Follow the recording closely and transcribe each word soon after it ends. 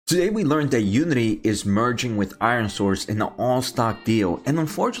Today we learned that Unity is merging with ironSource in an all-stock deal, and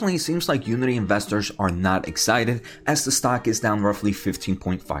unfortunately it seems like Unity investors are not excited as the stock is down roughly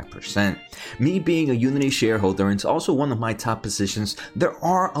 15.5%. Me being a Unity shareholder, and it's also one of my top positions, there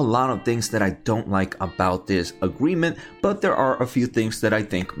are a lot of things that I don't like about this agreement, but there are a few things that I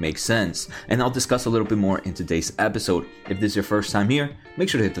think make sense, and I'll discuss a little bit more in today's episode. If this is your first time here, make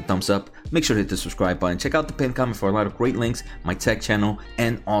sure to hit the thumbs up, make sure to hit the subscribe button, check out the pinned comment for a lot of great links, my tech channel,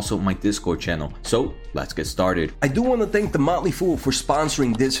 and also my Discord channel. So let's get started. I do want to thank The Motley Fool for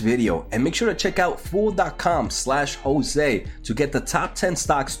sponsoring this video, and make sure to check out fool.com/Jose to get the top 10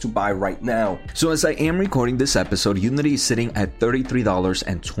 stocks to buy right now. So as I am recording this episode, Unity is sitting at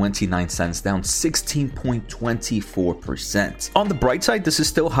 $33.29, down 16.24%. On the bright side, this is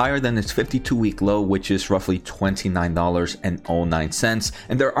still higher than its 52-week low, which is roughly $29.09.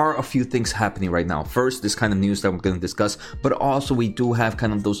 And there are a few things happening right now. First, this kind of news that we're going to discuss, but also we do have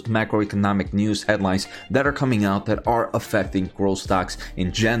kind of those macroeconomic news headlines that are coming out that are affecting growth stocks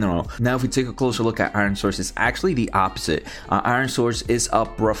in general. Now, if we take a closer look at ironSource, it's actually the opposite. ironSource is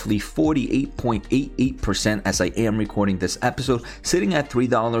up roughly 48.88% as I am recording this episode, sitting at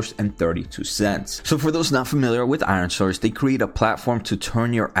 $3.32. So for those not familiar with ironSource, they create a platform to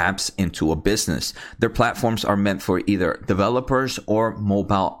turn your apps into a business. Their platforms are meant for either developers or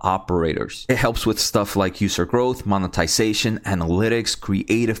mobile operators. It helps with stuff like user growth, monetization, analytics,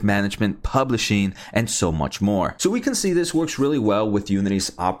 creative management, publishing, and so much more. So we can see this works really well with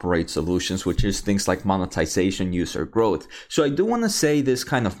Unity's Operate solutions, which is things like monetization, user growth. So I do want to say this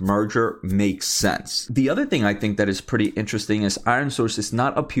kind of merger makes sense. The other thing I think that is pretty interesting is ironSource is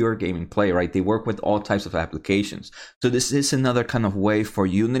not a pure gaming play, right? They work with all types of applications. So this is another kind of way for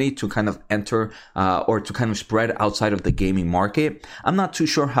Unity to kind of enter or to kind of spread outside of the gaming market. I'm not too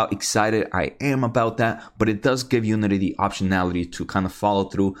sure how excited I am about that, but it does give Unity the optionality to kind of follow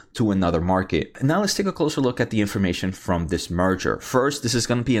through to another market. And now let's take a closer look at the information from this merger. First, this is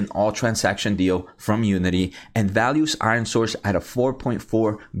going to be an all-transaction deal from Unity and values ironSource at a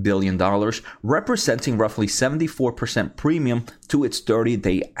 $4.4 billion, representing roughly 74% premium to its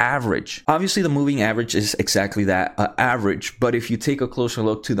 30-day average. Obviously, the moving average is exactly that, average, but if you take a closer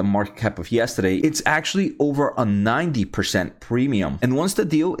look to the market cap of yesterday, it's actually over a 90% premium. And once the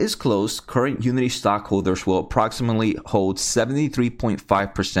deal is closed, current Unity stockholders will approximately hold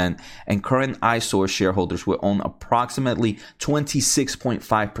 73.5%, and current iSource shareholders will own approximately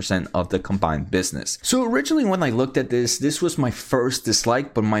 26.5% of the combined business. So originally when I looked at this was my first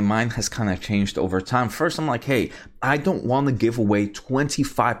dislike, but my mind has kind of changed over time. First, I'm like, hey, I don't want to give away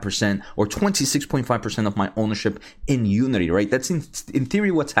 25% or 26.5% of my ownership in Unity, right? That's in theory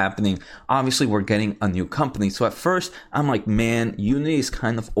what's happening. Obviously, we're getting a new company. So at first, I'm like, man, Unity is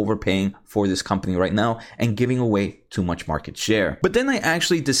kind of overpaying for this company right now and giving away too much market share. But then I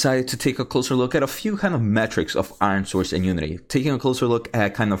actually decided to take a closer look at a few kind of metrics of ironSource and Unity, taking a closer look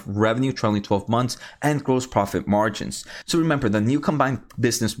at kind of revenue trailing 12 months and gross profit margins. So remember, the new combined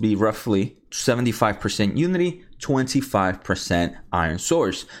business will be roughly 75% Unity, 25%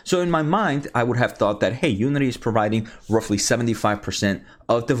 ironSource. So in my mind, I would have thought that, hey, Unity is providing roughly 75%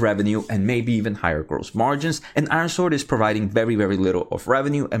 of the revenue and maybe even higher gross margins, and ironSource is providing very, very little of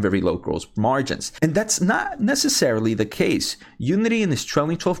revenue and very low gross margins. And that's not necessarily the case. Unity in its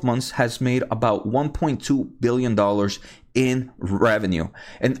trailing 12 months has made about $1.2 billion in revenue,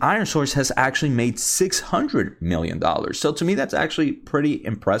 and ironSource has actually made $600 million. So to me, that's actually pretty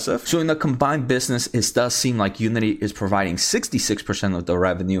impressive. So in the combined business, it does seem like Unity is providing 66% of the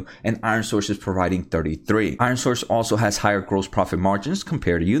revenue and ironSource is providing 33%. ironSource also has higher gross profit margins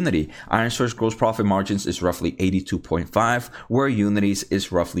compared to Unity. ironSource gross profit margins is roughly 82.5%, where Unity's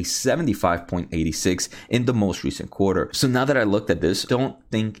is roughly 75.86% in the most recent quarter. So now that I looked at this, don't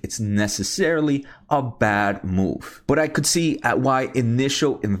think it's necessarily a bad move, but I could see at why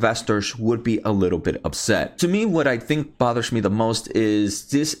initial investors would be a little bit upset. To me, what I think bothers me the most is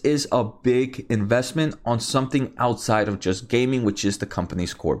this is a big investment on something outside of just gaming, which is the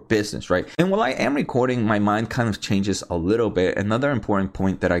company's core business, right? And while I am recording, my mind kind of changes a little bit. Another important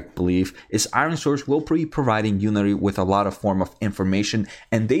point that I believe is ironSource will be providing Unity with a lot of form of information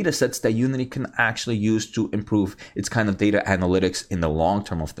and data sets that Unity can actually use to improve its kind of data analytics in the long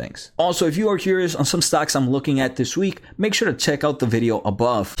term of things. Also, if you are curious on some stocks I'm looking at this week, make sure to check out the video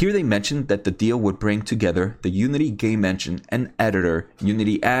above. Here they mentioned that the deal would bring together the Unity game engine and editor,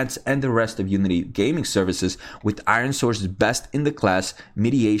 Unity Ads, and the rest of Unity gaming services with ironSource's best-in-the-class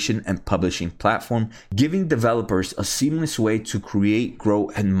mediation and publishing platform, giving developers a seamless way to create, grow,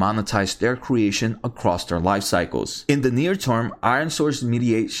 and monetize their creation across their life cycles. In the near term, ironSource's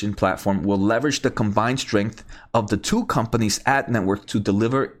mediation platform will leverage the combined strength of the two companies' ad network to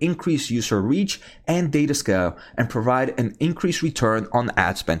deliver increased user reach and data scale and provide an increased return on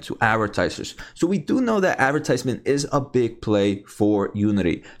ad spend to advertisers. So we do know that advertisement is a big play for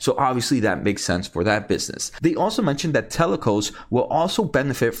Unity. So obviously that makes sense for that business. They also mentioned that telcos will also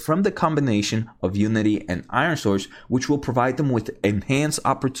benefit from the combination of Unity and ironSource, which will provide them with enhanced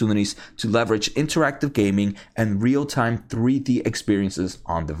opportunities to leverage interactive gaming and real-time 3D experiences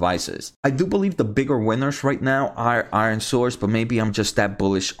on devices. I do believe the bigger winners right now are ironSource, but maybe I'm just that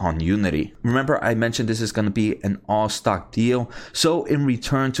bullish on Unity. Remember, I mentioned this is going to be an all-stock deal. So in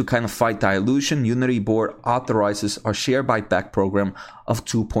return to kind of fight dilution, Unity board authorizes a share buyback program of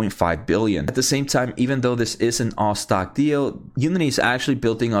 $2.5 billion. At the same time, even though this is an all-stock deal, Unity is actually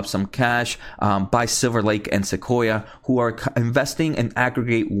building up some cash by Silver Lake and Sequoia, who are investing an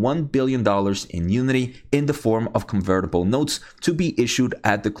aggregate $1 billion in Unity in the form of convertible notes to be issued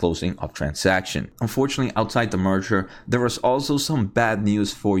at the closing of transaction. Unfortunately, outside the merger, there was also some bad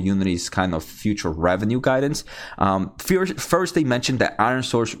news for Unity's kind of future revenue guidance. First, they mentioned that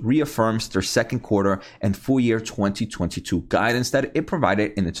ironSource reaffirms their second quarter and full year 2022 guidance that it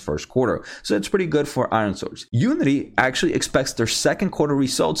provided in its first quarter. So it's pretty good for ironSource. Unity actually expects their second quarter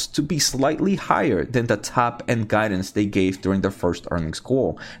results to be slightly higher than the top end guidance they gave during their first earnings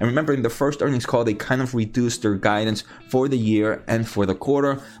call. And remember, in the first earnings call, they kind of reduced their guidance for the year and for the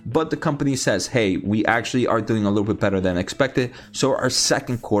quarter, but the company says, hey, we actually are doing a little bit better than expected, so our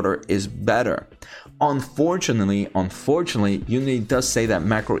second quarter is better. Unfortunately, Unity does say that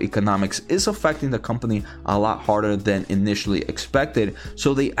macroeconomics is affecting the company a lot harder than initially expected,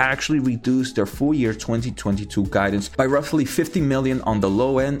 so they actually reduced their full year 2022 guidance by roughly $50 million on the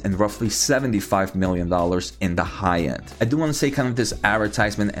low end and roughly $75 million in the high end. I do want to say kind of this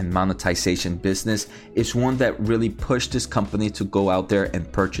advertisement and monetization business is one that really pushed this company to go out there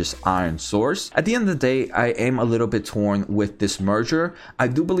and purchase ironSource. At the end of the day, I am a little bit torn with this merger. I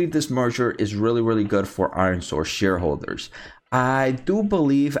do believe this merger is really good for ironSource shareholders. I do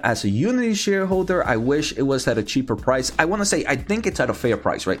believe as a Unity shareholder, I wish it was at a cheaper price. I want to say, I think it's at a fair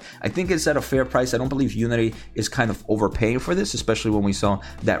price, right? I think it's at a fair price. I don't believe Unity is kind of overpaying for this, especially when we saw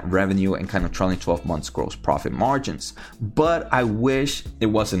that revenue and kind of trailing 12 months gross profit margins. But I wish it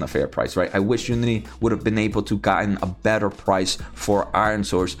wasn't a fair price, right? I wish Unity would have been able to gotten a better price for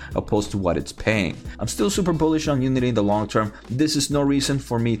ironSource opposed to what it's paying. I'm still super bullish on Unity in the long term. This is no reason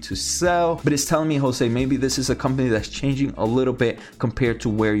for me to sell, but it's telling me, Jose, maybe this is a company that's changing a little bit compared to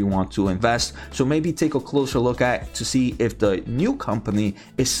where you want to invest. So maybe take a closer look at to see if the new company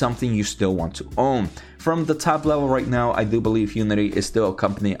is something you still want to own. From the top level right now, I do believe Unity is still a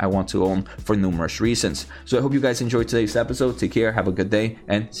company I want to own for numerous reasons. So I hope you guys enjoyed today's episode. Take care, have a good day,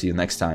 and see you next time.